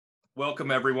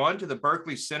Welcome, everyone, to the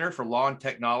Berkeley Center for Law and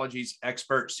Technology's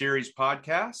Expert Series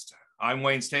podcast. I'm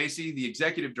Wayne Stacy, the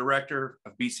Executive Director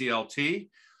of BCLT,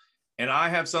 and I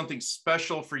have something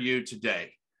special for you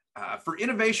today. For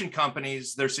innovation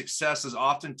companies, their success is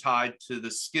often tied to the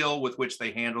skill with which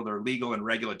they handle their legal and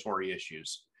regulatory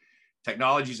issues.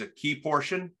 Technology is a key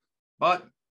portion, but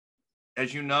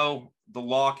as you know, the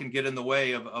law can get in the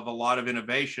way of a lot of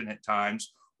innovation at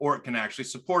times, or it can actually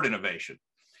support innovation.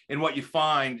 And what you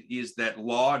find is that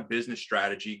law and business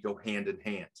strategy go hand in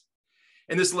hand.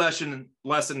 And this lesson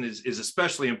is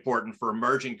especially important for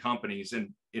emerging companies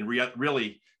and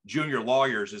really junior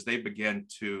lawyers as they begin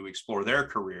to explore their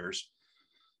careers.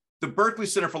 The Berkeley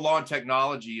Center for Law and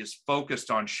Technology is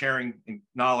focused on sharing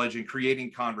knowledge and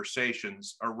creating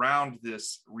conversations around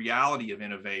this reality of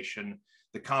innovation,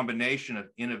 the combination of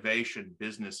innovation,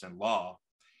 business, and law.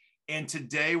 And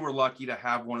today we're lucky to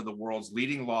have one of the world's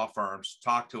leading law firms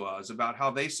talk to us about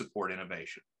how they support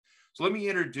innovation. So let me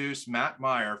introduce Matt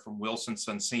Meyer from Wilson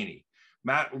Sonsini.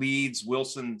 Matt leads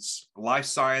Wilson's Life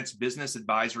Science Business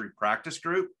Advisory Practice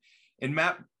Group. And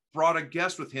Matt brought a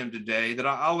guest with him today that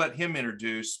I'll let him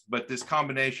introduce, but this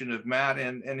combination of Matt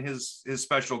and his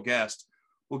special guest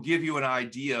will give you an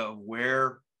idea of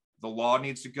where the law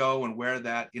needs to go and where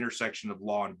that intersection of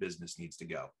law and business needs to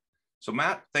go. So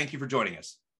Matt, thank you for joining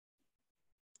us.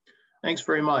 Thanks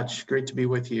very much. Great to be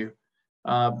with you.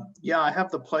 I have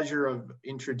the pleasure of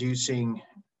introducing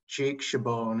Jake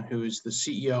Schabone, who is the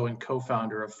CEO and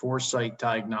co-founder of Foresight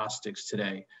Diagnostics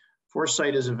today.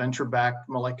 Foresight is a venture-backed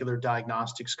molecular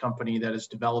diagnostics company that is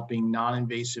developing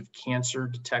non-invasive cancer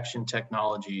detection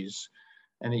technologies,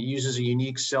 and it uses a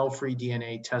unique cell-free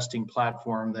DNA testing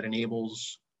platform that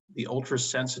enables the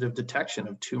ultra-sensitive detection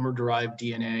of tumor-derived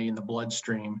DNA in the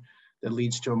bloodstream that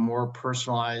leads to a more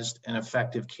personalized and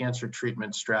effective cancer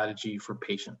treatment strategy for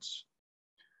patients.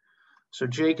 So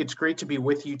Jake, it's great to be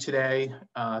with you today.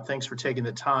 Thanks for taking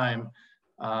the time.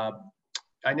 I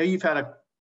know you've had a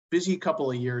busy couple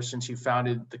of years since you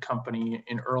founded the company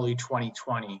in early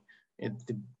 2020,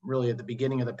 really at the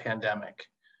beginning of the pandemic.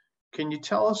 Can you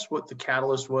tell us what the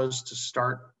catalyst was to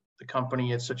start the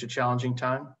company at such a challenging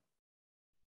time?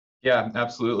 Yeah,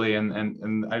 absolutely.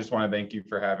 And I just want to thank you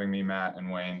for having me, Matt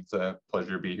and Wayne. It's a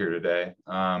pleasure to be here today.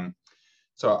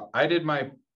 So I did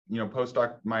my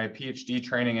my PhD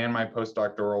training and my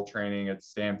postdoctoral training at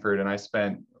Stanford, and I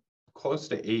spent close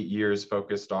to 8 years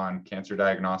focused on cancer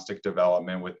diagnostic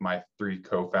development with my 3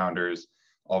 co-founders,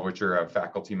 all of which are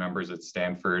faculty members at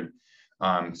Stanford.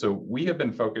 So we have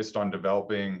been focused on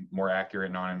developing more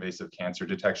accurate non-invasive cancer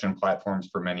detection platforms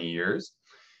for many years.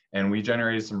 And we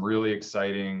generated some really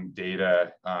exciting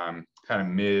data kind of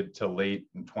mid to late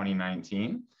in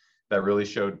 2019 that really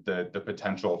showed the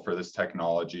potential for this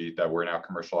technology that we're now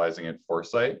commercializing at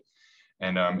Foresight.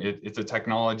 And it's a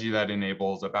technology that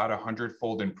enables about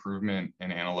 100-fold improvement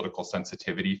in analytical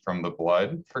sensitivity from the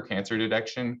blood for cancer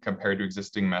detection compared to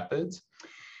existing methods.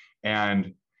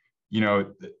 And,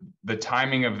 the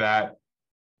timing of that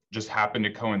just happened to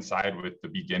coincide with the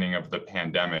beginning of the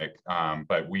pandemic,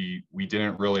 but we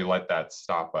didn't really let that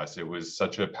stop us. It was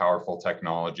such a powerful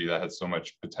technology that had so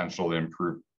much potential to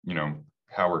improve,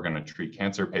 how we're going to treat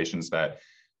cancer patients that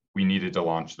we needed to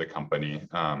launch the company.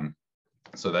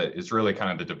 So that it's really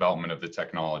kind of the development of the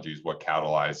technology is what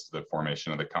catalyzed the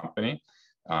formation of the company.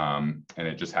 And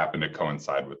it just happened to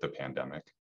coincide with the pandemic.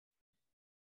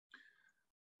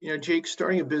 Jake,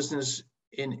 starting a business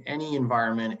in any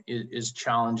environment is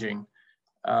challenging.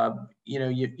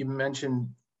 You mentioned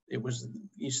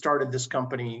you started this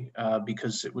company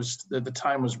because it was the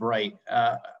time was right.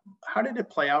 How did it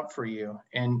play out for you?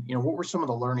 And what were some of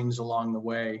the learnings along the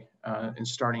way in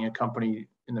starting a company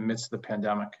in the midst of the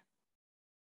pandemic?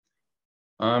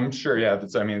 Sure. Yeah,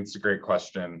 it's a great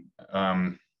question.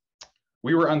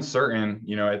 We were uncertain,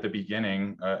 at the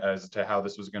beginning as to how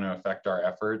this was going to affect our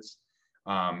efforts.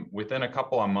 Within a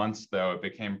couple of months, though, it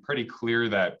became pretty clear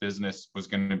that business was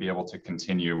going to be able to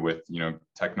continue with,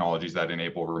 technologies that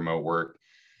enable remote work.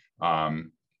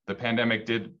 The pandemic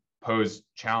did pose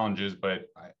challenges, but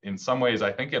in some ways,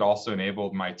 I think it also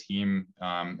enabled my team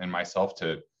and myself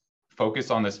to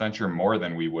focus on this venture more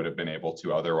than we would have been able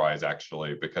to otherwise,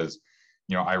 actually, because,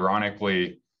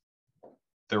 ironically,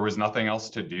 there was nothing else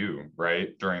to do,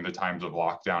 right, during the times of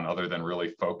lockdown other than really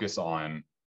focus on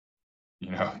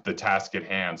the task at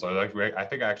hand. So I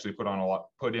think I actually put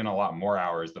in a lot more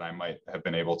hours than I might have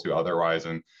been able to otherwise.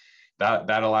 And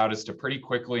that allowed us to pretty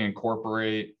quickly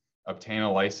obtain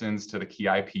a license to the key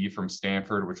IP from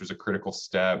Stanford, which was a critical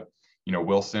step.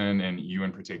 Wilson and you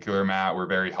in particular, Matt, were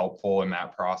very helpful in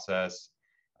that process.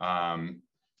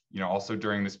 Also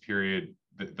during this period,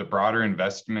 the broader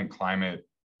investment climate,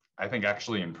 I think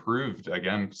actually improved,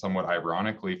 again, somewhat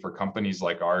ironically, for companies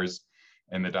like ours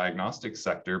in the diagnostics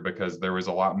sector, because there was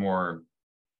a lot more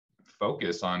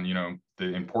focus on,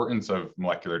 the importance of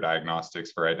molecular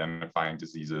diagnostics for identifying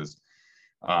diseases.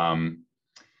 Then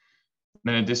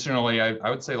additionally, I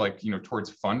would say, like,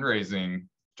 towards fundraising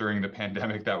during the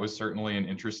pandemic, that was certainly an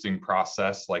interesting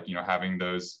process, like, having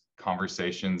those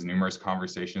conversations, numerous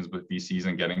conversations with VCs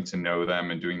and getting to know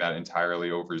them and doing that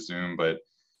entirely over Zoom. But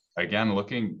again,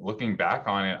 looking back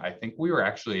on it, I think we were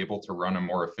actually able to run a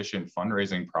more efficient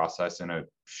fundraising process in a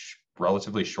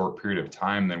relatively short period of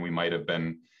time than we might have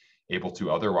been able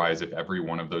to otherwise if every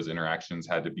one of those interactions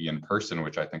had to be in person,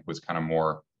 which I think was kind of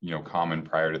more, common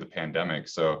prior to the pandemic.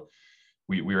 So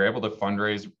we were able to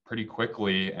fundraise pretty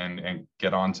quickly and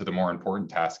get on to the more important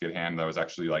task at hand. That was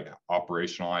actually like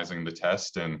operationalizing the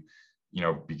test and,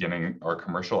 beginning our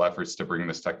commercial efforts to bring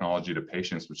this technology to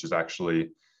patients, which is actually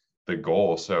the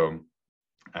goal. So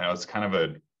I know it's kind of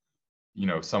a,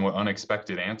 somewhat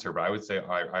unexpected answer, but I would say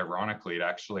ironically, it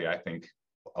actually, I think,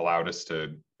 allowed us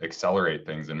to accelerate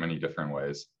things in many different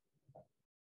ways.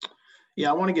 Yeah,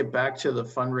 I want to get back to the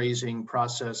fundraising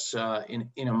process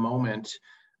in a moment.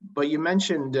 But you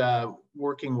mentioned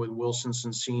working with Wilson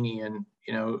Sonsini, and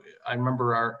I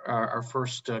remember our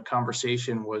first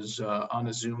conversation was on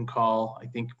a Zoom call, I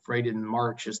think right in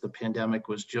March as the pandemic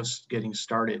was just getting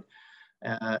started.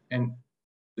 And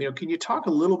can you talk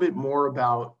a little bit more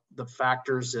about the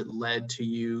factors that led to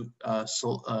you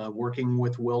working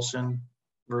with Wilson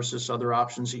versus other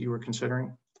options that you were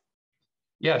considering?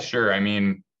 Yeah, sure. I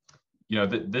mean,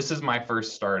 this is my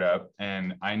first startup,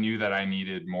 and I knew that I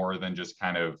needed more than just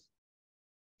kind of,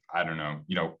 I don't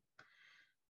know,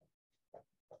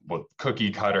 what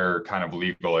cookie cutter kind of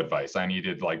legal advice. I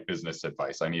needed like business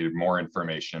advice. I needed more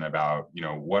information about,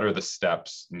 what are the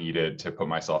steps needed to put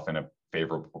myself in a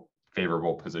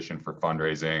favorable position for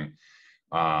fundraising.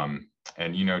 And,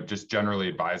 just generally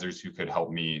advisors who could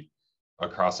help me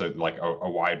across a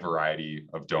wide variety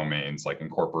of domains, like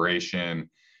incorporation,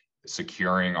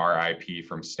 securing our IP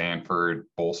from Stanford,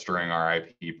 bolstering our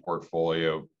IP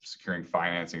portfolio, securing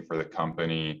financing for the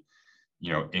company,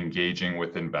 engaging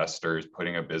with investors,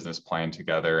 putting a business plan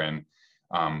together. And,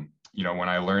 when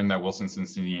I learned that Wilson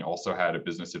Sonsini also had a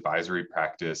business advisory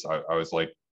practice, I was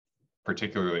like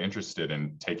particularly interested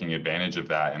in taking advantage of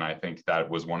that. And I think that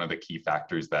was one of the key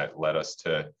factors that led us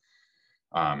to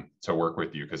work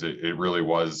with you, because it really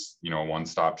was, a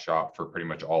one-stop shop for pretty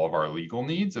much all of our legal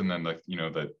needs. And then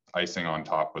the icing on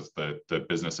top was the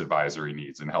business advisory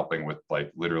needs and helping with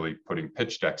like literally putting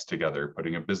pitch decks together,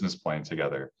 putting a business plan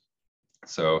together.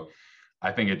 So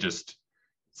I think it just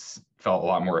felt a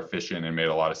lot more efficient and made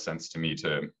a lot of sense to me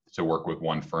to work with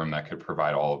one firm that could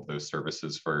provide all of those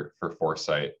services for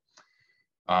Foresight.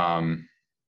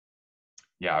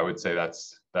 Yeah, I would say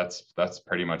that's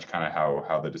pretty much kind of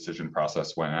how the decision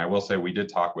process went. And I will say we did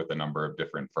talk with a number of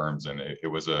different firms, and it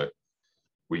was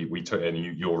we took, and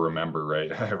you'll remember,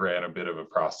 right? I ran a bit of a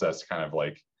process, kind of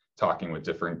like talking with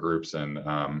different groups, and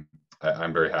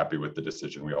I'm very happy with the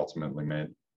decision we ultimately made.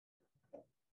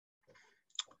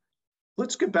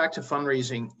 Let's get back to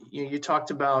fundraising. You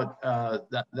talked about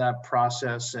that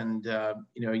process, and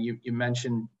you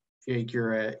mentioned, Jake,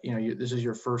 this is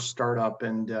your first startup,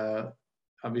 and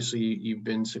obviously you've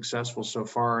been successful so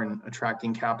far in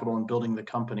attracting capital and building the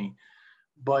company.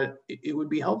 But it would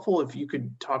be helpful if you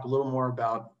could talk a little more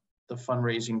about the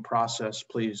fundraising process,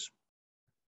 please.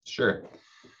 Sure.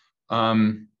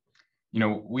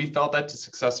 We felt that to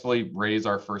successfully raise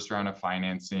our first round of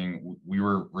financing, we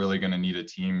were really going to need a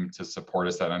team to support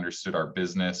us that understood our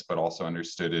business, but also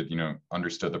understood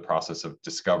the process of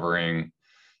discovering,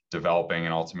 developing,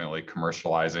 and ultimately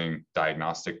commercializing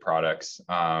diagnostic products.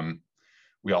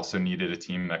 We also needed a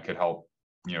team that could help,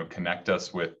 connect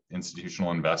us with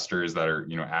institutional investors that are,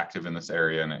 active in this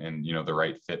area and the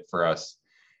right fit for us.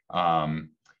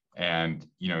 And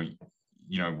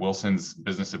Wilson's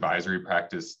business advisory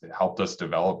practice helped us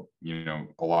develop,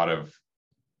 a lot of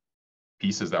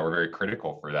pieces that were very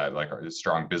critical for that, like our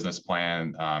strong business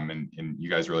plan. And you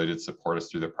guys really did support us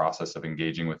through the process of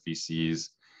engaging with VCs,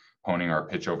 honing our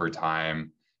pitch over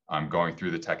time, going through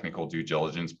the technical due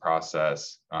diligence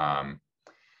process.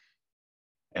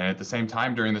 And at the same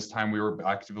time, during this time, we were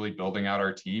actively building out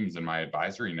our teams and my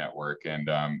advisory network. And,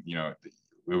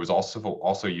 it was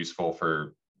also useful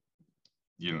for,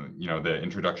 the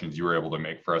introductions you were able to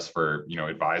make for us for,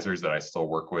 advisors that I still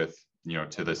work with,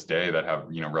 to this day that have,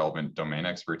 relevant domain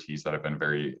expertise that have been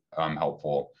very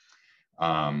helpful.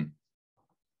 In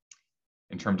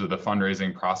terms of the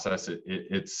fundraising process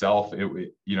itself,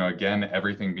 again,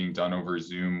 everything being done over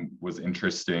Zoom was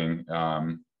interesting.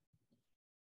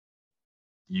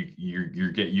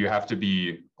 you have to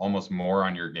be almost more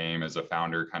on your game as a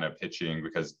founder kind of pitching,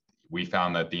 because we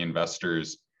found that the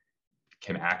investors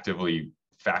can actively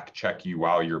fact check you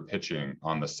while you're pitching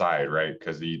on the side, right?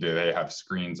 Because they have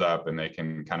screens up and they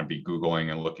can kind of be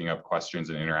Googling and looking up questions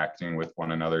and interacting with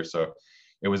one another. So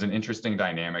it was an interesting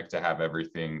dynamic to have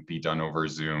everything be done over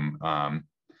Zoom.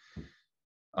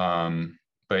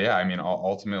 But yeah, I mean,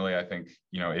 ultimately, I think,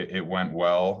 it went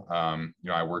well.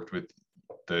 I worked with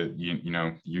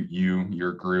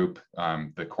your group,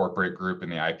 the corporate group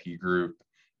and the IP group,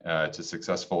 to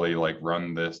successfully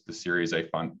run the Series A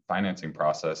financing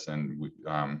process, and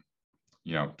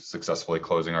successfully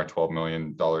closing our $12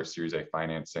 million Series A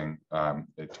financing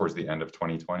towards the end of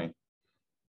 2020.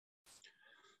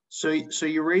 So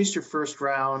you raised your first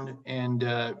round, and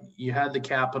you had the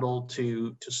capital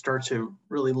to start to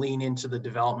really lean into the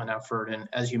development effort. And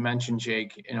as you mentioned,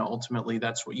 Jake, ultimately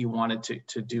that's what you wanted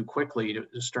to do quickly, to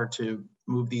start to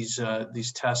move these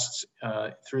tests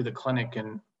through the clinic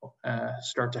and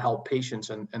start to help patients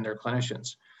and their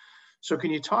clinicians. So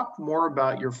can you talk more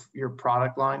about your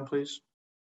product line, please?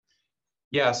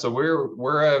 Yeah, so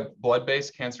we're a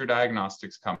blood-based cancer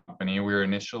diagnostics company. We were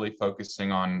initially focusing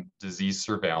on disease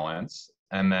surveillance,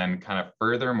 and then kind of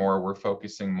furthermore, we're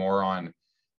focusing more on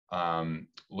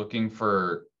looking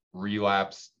for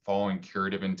relapse following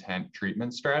curative intent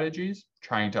treatment strategies,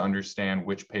 trying to understand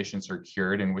which patients are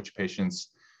cured and which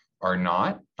patients are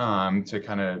not, to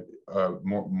kind of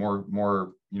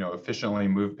more efficiently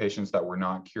move patients that were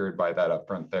not cured by that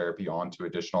upfront therapy onto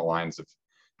additional lines of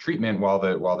treatment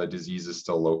while the disease is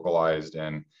still localized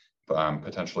and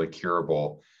potentially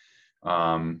curable.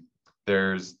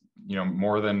 There's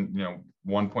more than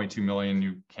 1.2 million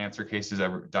new cancer cases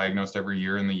diagnosed every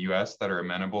year in the U.S. that are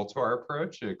amenable to our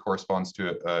approach. It corresponds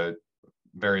to a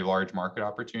very large market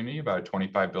opportunity, about a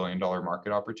 $25 billion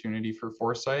market opportunity for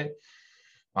Foresight.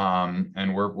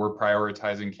 And we're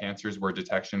prioritizing cancers where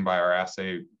detection by our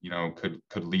assay,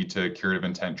 could lead to curative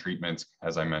intent treatments,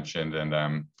 as I mentioned.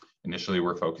 And initially,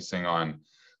 we're focusing on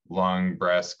lung,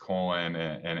 breast, colon,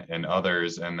 and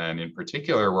others. And then in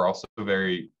particular, we're also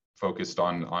very focused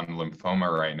on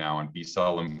lymphoma right now, on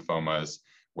B-cell lymphomas,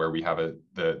 where we have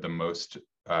the most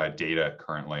data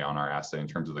currently on our assay in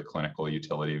terms of the clinical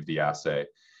utility of the assay.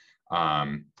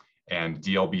 And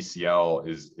DLBCL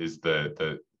is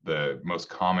the most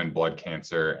common blood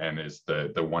cancer, and is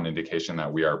the one indication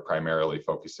that we are primarily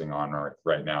focusing on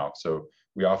right now. So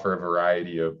we offer a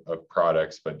variety of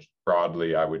products, but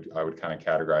broadly, I would kind of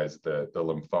categorize the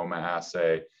lymphoma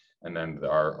assay, and then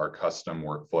our custom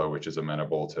workflow, which is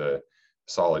amenable to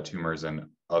solid tumors and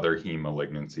other heme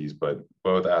malignancies. But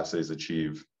both assays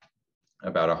achieve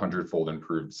about 100-fold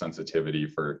improved sensitivity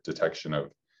for detection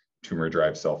of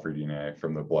tumor-derived cell-free DNA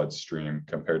from the bloodstream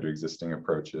compared to existing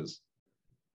approaches.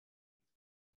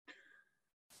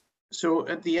 So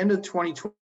at the end of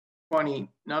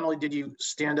 2020, not only did you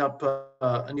stand up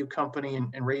a new company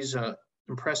and raise a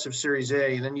impressive Series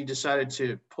A, then you decided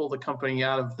to pull the company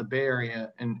out of the Bay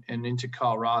Area and into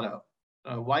Colorado.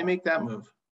 Why make that move?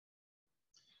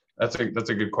 That's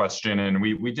a good question, and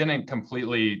we didn't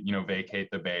completely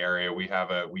vacate the Bay Area. We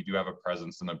do have a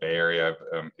presence in the Bay Area,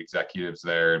 executives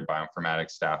there and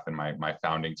bioinformatics staff, and my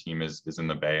founding team is in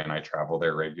the Bay, and I travel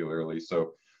there regularly.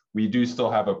 So we do still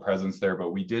have a presence there,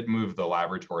 but we did move the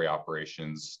laboratory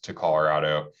operations to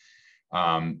Colorado.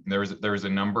 There was a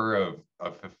number of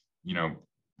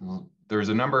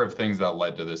things that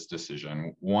led to this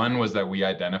decision. One was that we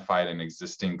identified an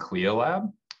existing CLIA lab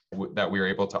that we were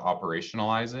able to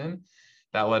operationalize in.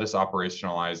 That let us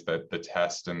operationalize the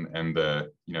test and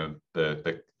the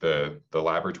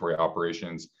laboratory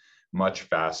operations much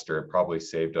faster. It probably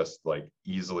saved us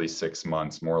easily 6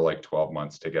 months, more like 12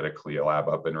 months to get a CLIA lab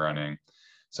up and running.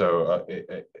 So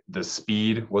the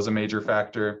speed was a major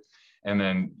factor. And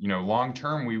then, long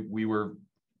term, we were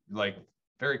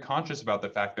very conscious about the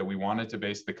fact that we wanted to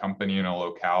base the company in a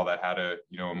locale that had a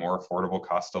more affordable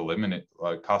cost of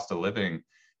living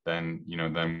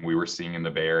than we were seeing in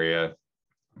the Bay Area,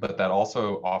 but that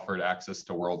also offered access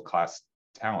to world-class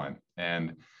talent.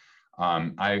 And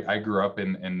I grew up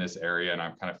in this area, and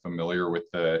I'm kind of familiar with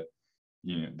the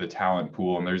talent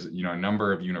pool. And there's a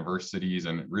number of universities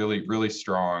and really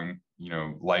strong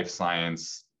life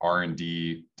science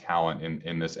R&D talent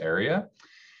in this area.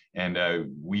 And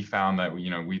we found that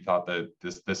we thought that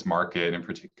this market in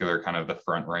particular, kind of the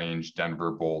Front Range,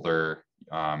 Denver, Boulder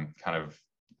kind of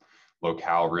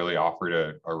locale, really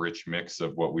offered a rich mix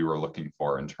of what we were looking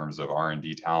for in terms of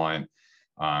R&D talent,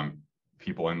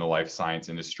 people in the life science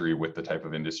industry with the type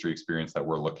of industry experience that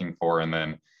we're looking for. And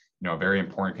then, a very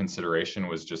important consideration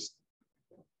was just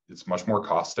it's much more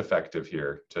cost effective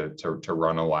here to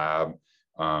run a lab.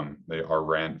 Our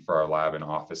rent for our lab and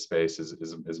office space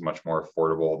is much more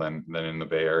affordable than in the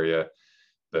Bay Area.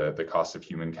 The cost of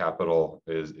human capital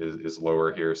is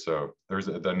lower here. So there's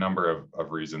a number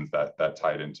of reasons that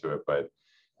tied into it, but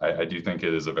I do think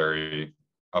it is a very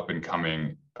up and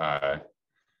coming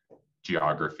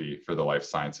geography for the life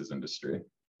sciences industry.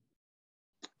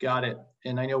 Got it.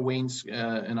 And I know Wayne's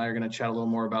and I are going to chat a little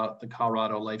more about the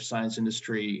Colorado life science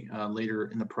industry later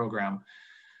in the program.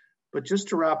 But just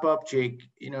to wrap up, Jake,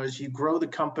 as you grow the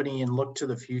company and look to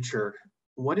the future,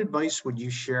 what advice would you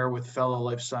share with fellow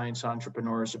life science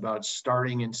entrepreneurs about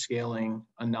starting and scaling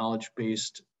a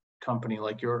knowledge-based company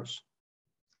like yours?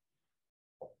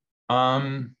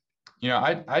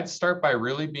 I'd start by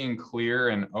really being clear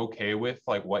and okay with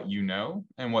like what you know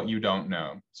and what you don't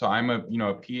know. So I'm a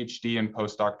PhD and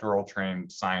postdoctoral trained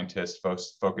scientist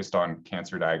focused on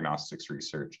cancer diagnostics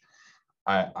research.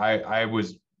 I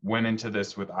went into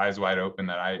this with eyes wide open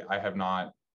that I have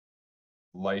not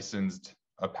licensed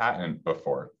a patent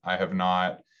before. I have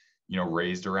not,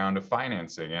 raised a round of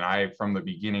financing. And I, from the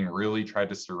beginning, really tried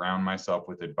to surround myself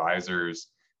with advisors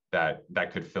that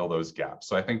could fill those gaps.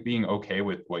 So I think being okay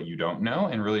with what you don't know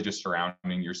and really just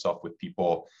surrounding yourself with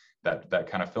people that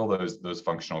kind of fill those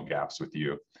functional gaps with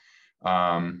you.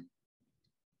 All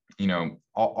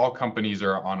companies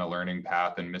are on a learning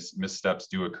path and missteps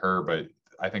do occur, but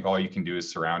I think all you can do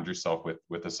is surround yourself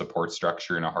with a support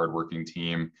structure and a hardworking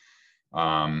team.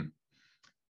 That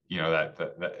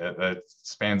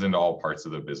spans into all parts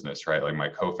of the business, right? Like my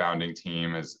co-founding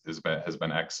team has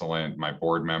been excellent. My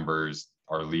board members,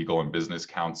 our legal and business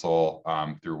counsel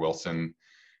through Wilson,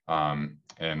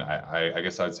 and I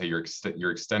guess I'd say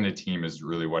your extended team is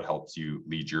really what helps you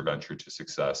lead your venture to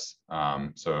success.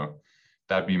 So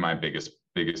that'd be my biggest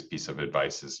piece of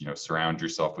advice is surround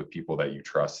yourself with people that you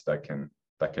trust that can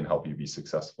help you be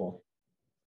successful.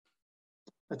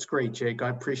 That's great, Jake. I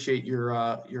appreciate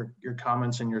your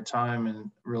comments and your time and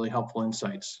really helpful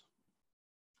insights.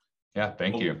 Yeah,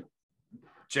 thank you.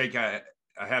 Jake, I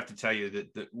have to tell you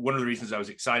that one of the reasons I was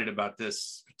excited about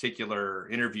this particular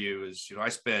interview is, I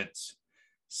spent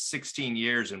 16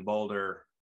 years in Boulder,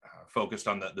 focused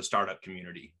on the startup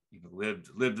community.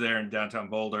 Lived there in downtown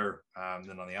Boulder,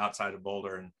 then on the outside of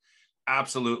Boulder, and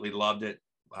absolutely loved it.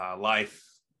 Life,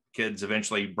 kids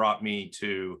eventually brought me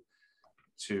to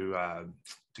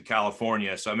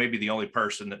California. So I may be the only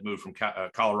person that moved from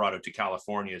Colorado to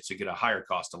California to get a higher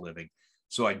cost of living.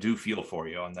 So I do feel for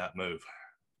you on that move.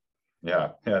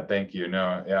 Yeah. Thank you.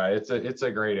 No, yeah, it's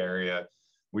a great area.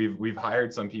 We've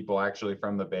hired some people actually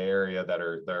from the Bay Area that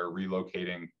are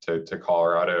relocating to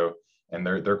Colorado, and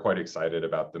they're quite excited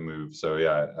about the move. So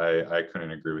yeah, I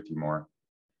couldn't agree with you more.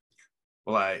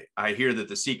 Well, I hear that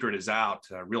the secret is out.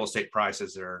 Real estate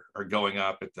prices are going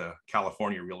up at the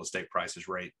California real estate prices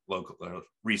rate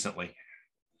recently.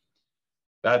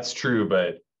 That's true,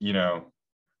 but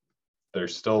they're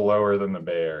still lower than the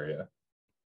Bay Area.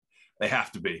 They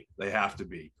have to be.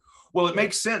 Well, it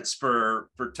makes sense for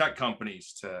tech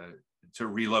companies to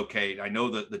relocate. I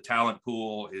know that the talent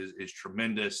pool is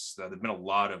tremendous. There've been a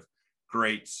lot of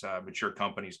great mature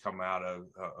companies come out of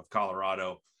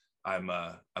Colorado. I'm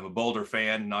a Boulder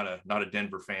fan, not a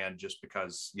Denver fan, just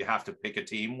because you have to pick a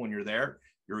team when you're there.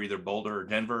 You're either Boulder or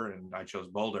Denver, and I chose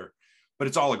Boulder. But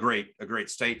it's all a great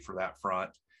state for that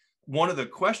front. One of the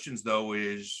questions, though,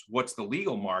 is what's the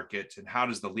legal market and how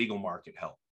does the legal market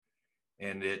help?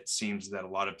 And it seems that a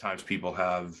lot of times people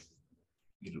have,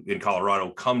 in Colorado,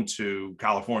 come to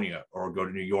California or go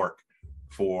to New York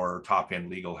for top-end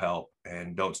legal help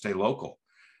and don't stay local.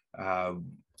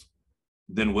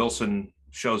 Then Wilson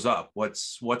shows up.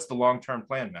 What's the long-term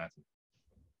plan, Matthew?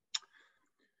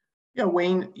 Yeah,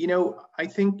 Wayne, I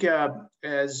think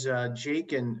as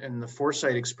Jake and the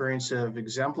Foresight experience have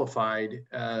exemplified,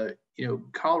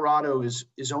 Colorado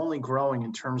is only growing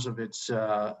in terms of its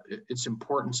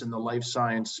importance in the life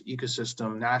science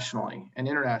ecosystem nationally and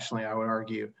internationally, I would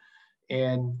argue.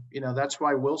 And, that's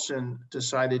why Wilson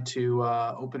decided to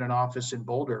open an office in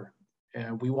Boulder.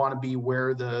 And we want to be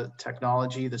where the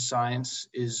technology, the science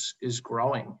is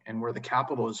growing and where the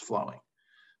capital is flowing.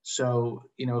 So,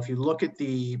 if you look at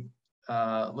the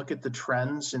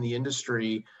trends in the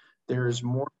industry, there's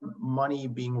more money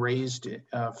being raised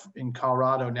in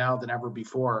Colorado now than ever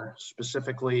before.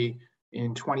 Specifically,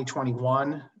 in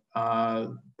 2021,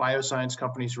 bioscience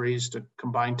companies raised a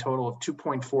combined total of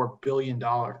 $2.4 billion,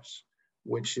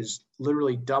 which is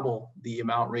literally double the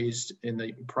amount raised in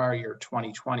the prior year,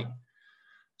 2020.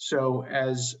 So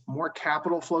as more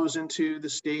capital flows into the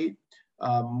state,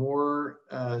 more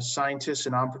scientists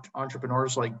and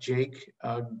entrepreneurs like Jake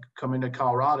come into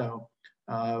Colorado,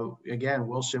 Again,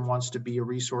 Wilson wants to be a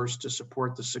resource to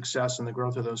support the success and the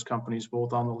growth of those companies,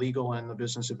 both on the legal and the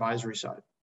business advisory side.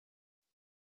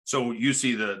 So you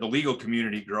see the legal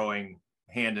community growing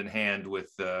hand in hand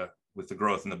with the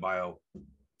growth in the bio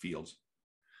fields.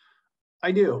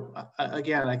 I do.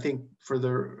 Again, I think for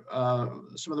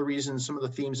some of the reasons, some of the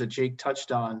themes that Jake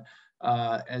touched on,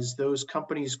 as those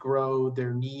companies grow,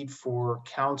 their need for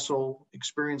counsel,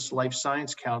 experienced life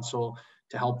science counsel,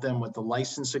 to help them with the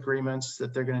license agreements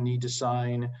that they're going to need to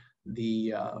sign,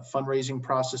 the fundraising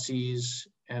processes,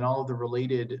 and all of the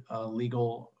related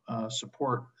legal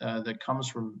support that comes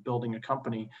from building a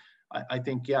company. I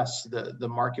think, yes, the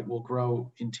market will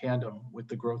grow in tandem with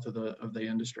the growth of the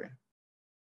industry.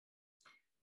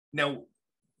 Now,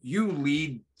 you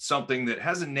lead something that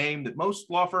has a name that most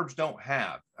law firms don't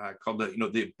have, called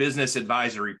the business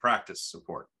advisory practice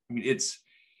support. I mean, it's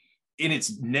in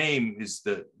its name is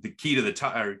the key to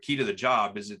the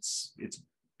job is it's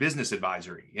business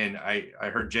advisory. And I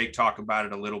heard Jake talk about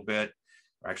it a little bit,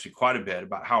 or actually quite a bit,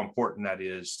 about how important that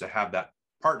is to have that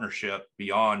partnership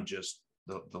beyond just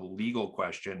the legal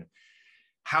question.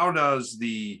 How does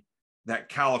that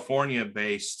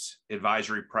California-based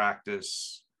advisory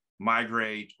practice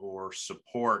migrate or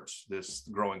support this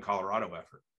growing Colorado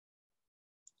effort?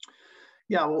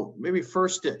 Yeah, well, maybe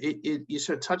first, you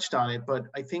sort of touched on it, but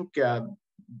I think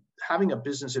having a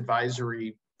business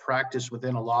advisory practice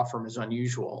within a law firm is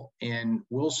unusual. And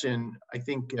Wilson, I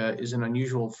think, is an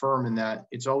unusual firm in that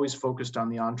it's always focused on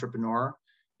the entrepreneur.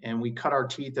 And we cut our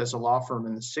teeth as a law firm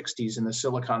in the 60s in the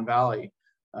Silicon Valley,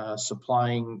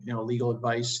 supplying legal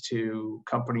advice to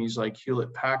companies like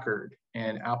Hewlett Packard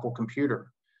and Apple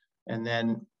Computer. And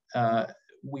then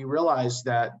we realized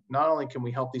that not only can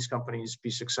we help these companies be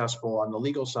successful on the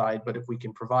legal side, but if we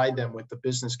can provide them with the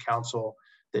business counsel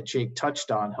that Jake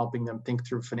touched on, helping them think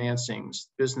through financings,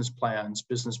 business plans,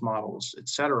 business models, et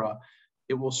cetera,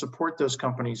 it will support those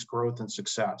companies' growth and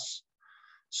success.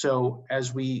 So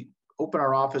as we open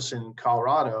our office in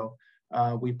Colorado,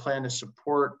 we plan to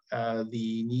support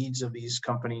the needs of these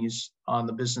companies on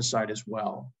the business side as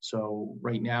well. So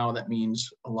right now, that means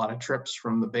a lot of trips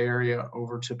from the Bay Area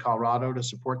over to Colorado to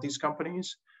support these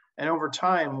companies. And over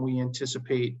time, we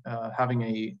anticipate having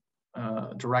a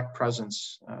direct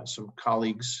presence, some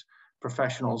colleagues,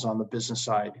 professionals on the business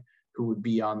side who would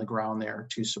be on the ground there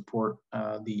to support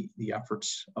the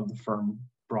efforts of the firm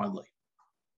broadly.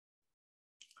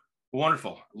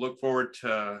 Wonderful. Look forward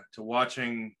to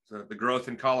watching the growth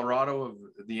in Colorado of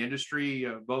the industry,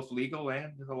 both legal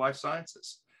and the life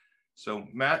sciences. So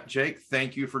Matt, Jake,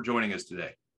 thank you for joining us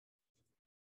today.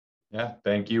 Yeah,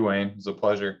 thank you, Wayne. It was a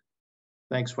pleasure.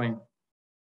 Thanks, Wayne.